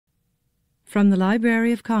From the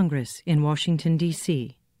Library of Congress in Washington,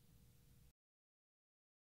 D.C.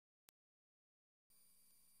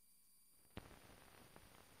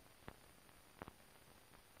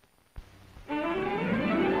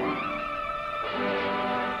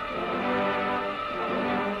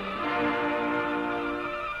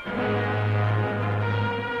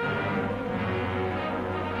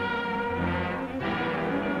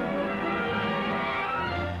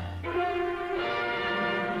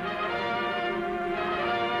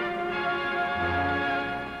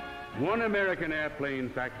 One American airplane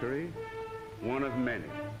factory, one of many.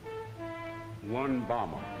 One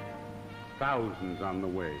bomber, thousands on the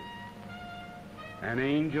way. An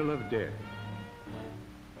angel of death.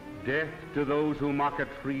 Death to those who mock at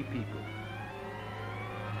free people.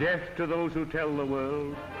 Death to those who tell the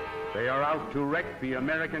world they are out to wreck the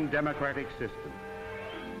American democratic system.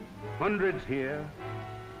 Hundreds here,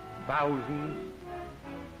 thousands,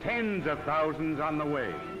 tens of thousands on the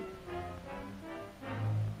way.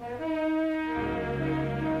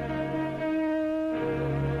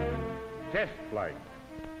 Test flight.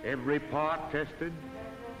 Every part tested,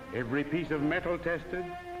 every piece of metal tested,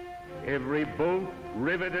 every bolt,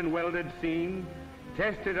 rivet, and welded seam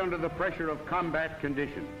tested under the pressure of combat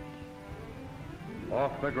conditions.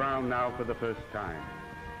 Off the ground now for the first time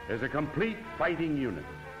as a complete fighting unit.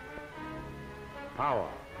 Power.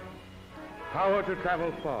 Power to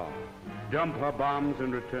travel far, dump her bombs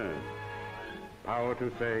and return. Power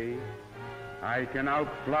to say, I can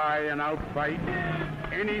outfly and outfight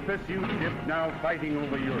any pursuit ship now fighting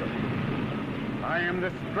over Europe. I am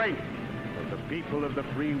the strength of the people of the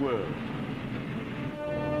free world.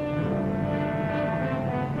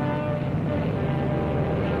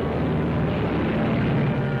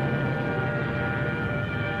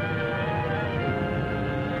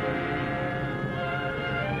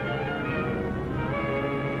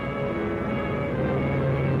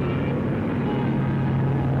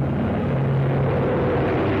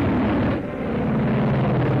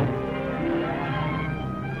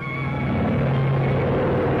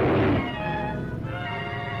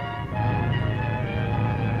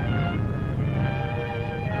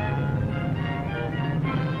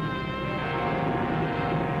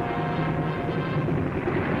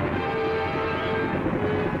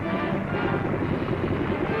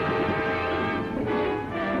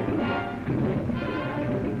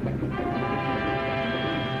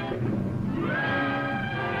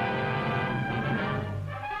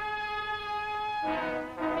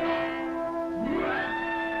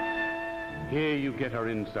 Here you get her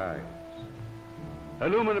insides.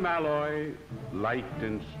 Aluminum alloy, light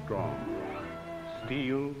and strong.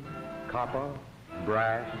 Steel, copper,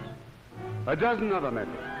 brass, a dozen other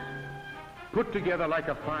metals, put together like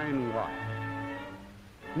a fine watch.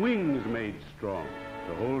 Wings made strong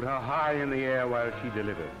to hold her high in the air while she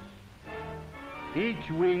delivers.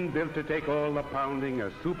 Each wing built to take all the pounding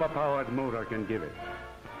a super-powered motor can give it.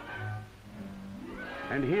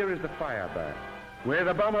 And here is the fire bath, where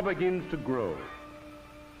the bomber begins to grow.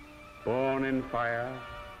 Born in fire,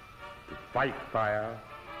 to fight fire,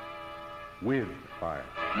 with fire.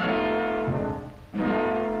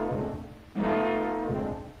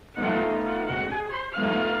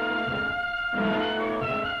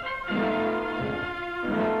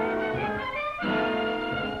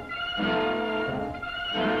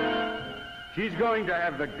 She's going to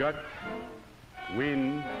have the guts,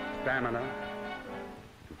 wind, stamina,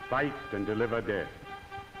 fight and deliver death.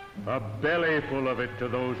 A belly full of it to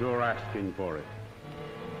those who are asking for it.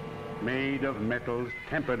 Made of metals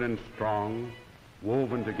tempered and strong,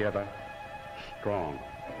 woven together, strong.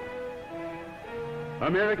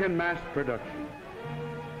 American mass production,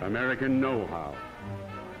 American know-how,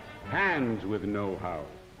 hands with know-how,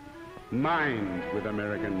 minds with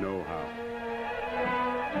American know-how.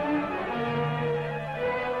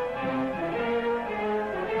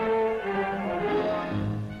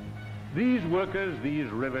 These workers, these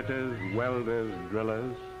riveters, welders,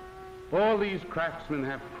 drillers, all these craftsmen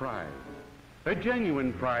have pride, a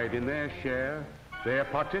genuine pride in their share, their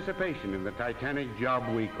participation in the titanic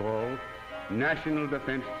job we call national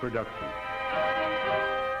defense production.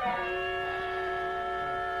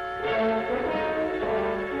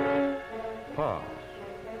 Parts.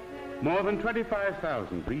 More than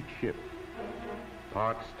 25,000 for each ship.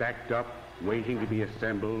 Parts stacked up, waiting to be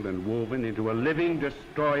assembled and woven into a living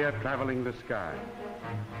destroyer traveling the sky.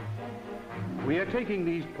 We are taking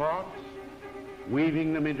these parts,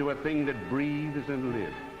 weaving them into a thing that breathes and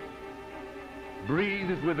lives.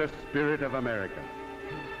 Breathes with the spirit of America.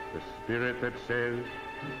 The spirit that says,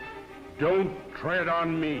 don't tread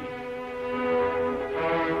on me.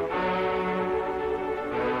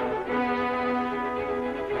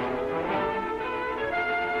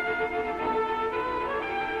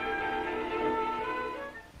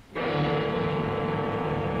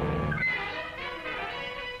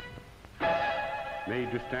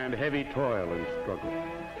 withstand heavy toil and struggle,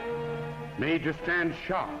 made to stand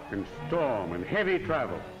shock and storm and heavy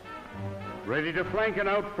travel, ready to flank and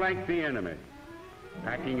outflank the enemy,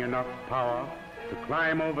 packing enough power to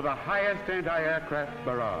climb over the highest anti-aircraft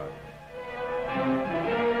barrage.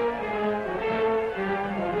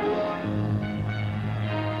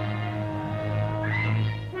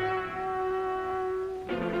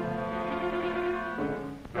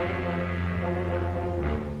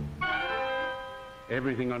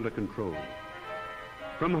 Everything under control.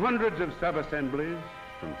 From hundreds of sub-assemblies,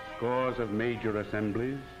 from scores of major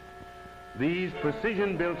assemblies, these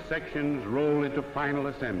precision-built sections roll into final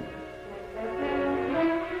assembly.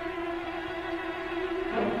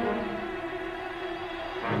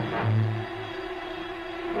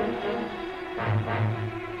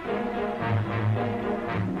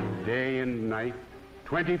 Day and night,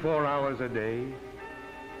 24 hours a day,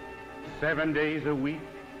 7 days a week,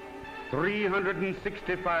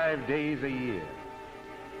 365 days a year.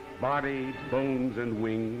 Body, bones, and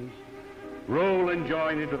wings roll and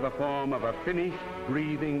join into the form of a finished,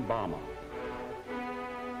 breathing bomber.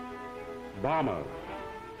 Bombers,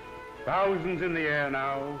 thousands in the air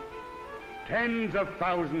now, tens of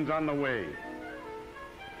thousands on the way.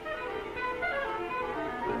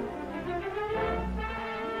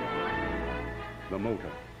 The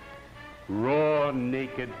motor, raw,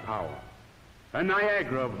 naked power, a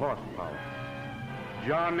Niagara of horsepower.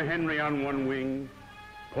 John Henry on one wing,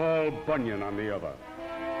 Paul Bunyan on the other.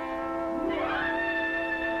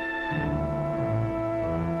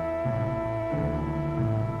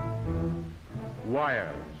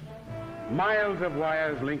 Wires. Miles of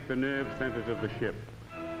wires link the nerve centers of the ship.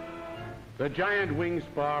 The giant wing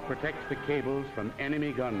spar protects the cables from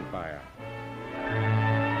enemy gunfire.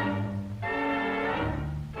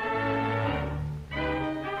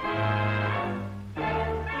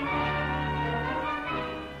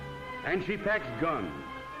 And she packs guns.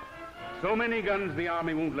 So many guns the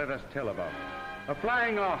Army won't let us tell about. A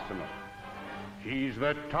flying arsenal. She's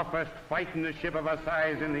the toughest fighting ship of her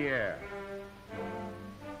size in the air.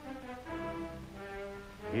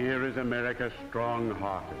 Here is America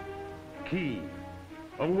strong-hearted, keen,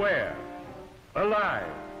 aware,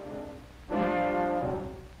 alive.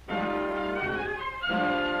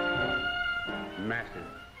 Massive,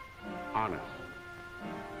 honest.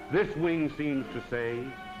 This wing seems to say,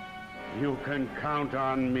 you can count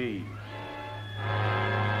on me.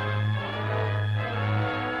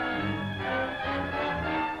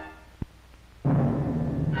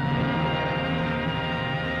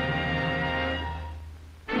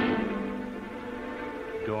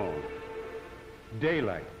 Dawn,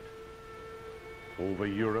 daylight, over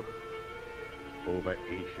Europe, over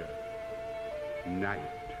Asia. Night,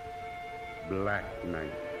 black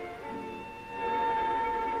night.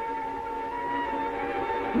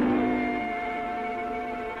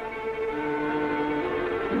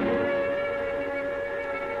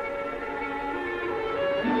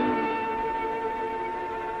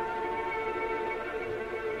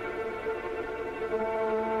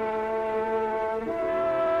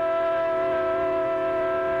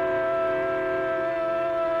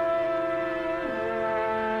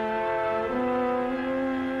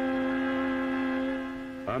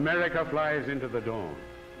 America flies into the dawn.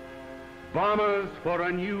 Bombers for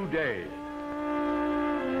a new day.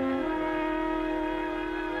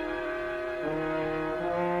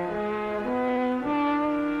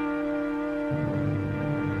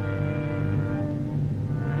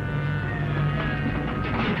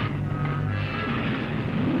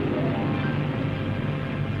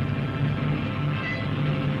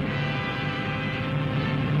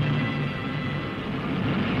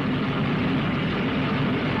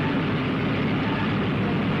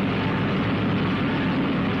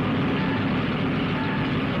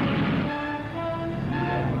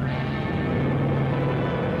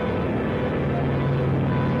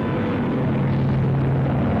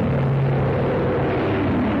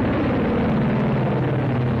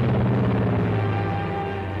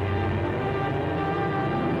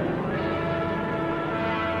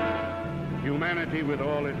 Humanity with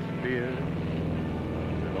all its fears,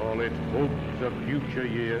 with all its hopes of future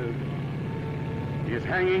years, is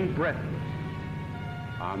hanging breathless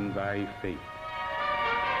on thy fate.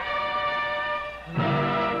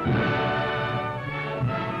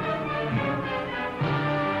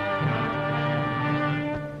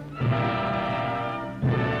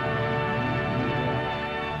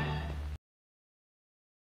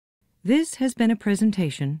 This has been a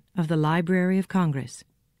presentation of the Library of Congress.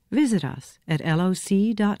 Visit us at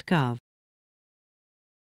loc.gov.